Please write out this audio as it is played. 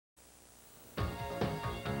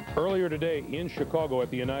Earlier today in Chicago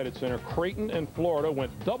at the United Center, Creighton and Florida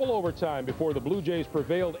went double overtime before the Blue Jays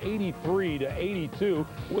prevailed 83-82.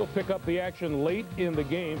 We'll pick up the action late in the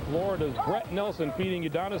game. Florida's Brett Nelson feeding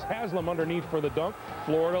Udonis Haslam underneath for the dunk.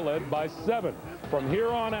 Florida led by 7. From here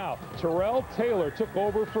on out, Terrell Taylor took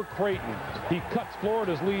over for Creighton. He cuts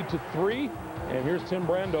Florida's lead to 3. And here's Tim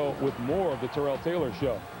Brando with more of the Terrell Taylor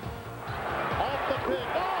Show. Off the pick.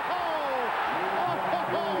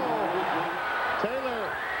 Taylor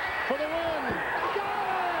for the win. Got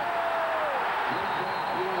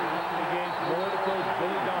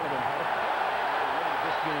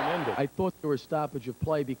it! I thought there was stoppage of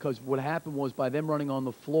play because what happened was by them running on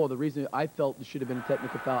the floor, the reason I felt it should have been a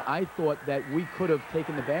technical foul, I thought that we could have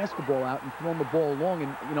taken the basketball out and thrown the ball along,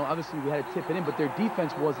 and you know, obviously we had to tip it in, but their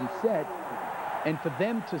defense wasn't set, and for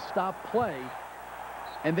them to stop play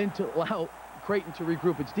and then to allow Creighton to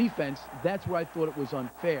regroup its defense, that's where I thought it was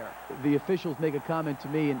unfair. The officials make a comment to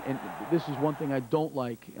me, and this is one thing I don't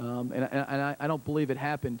like, and I don't believe it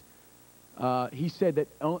happened. He said that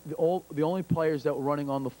the only players that were running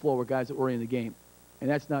on the floor were guys that were in the game, and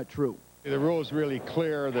that's not true. The rule is really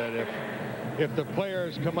clear that if the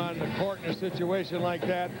players come on the court in a situation like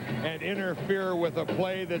that and interfere with a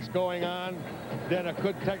play that's going on, then a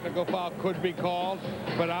good technical foul could be called.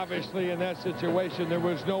 But obviously in that situation there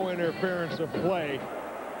was no interference of play.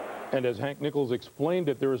 And as Hank Nichols explained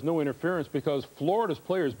it, there was no interference because Florida's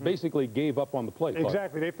players basically gave up on the play.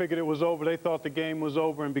 Exactly. They figured it was over. They thought the game was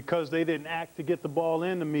over, and because they didn't act to get the ball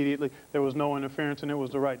in immediately, there was no interference, and it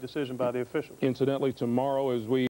was the right decision by the officials. Incidentally, tomorrow as we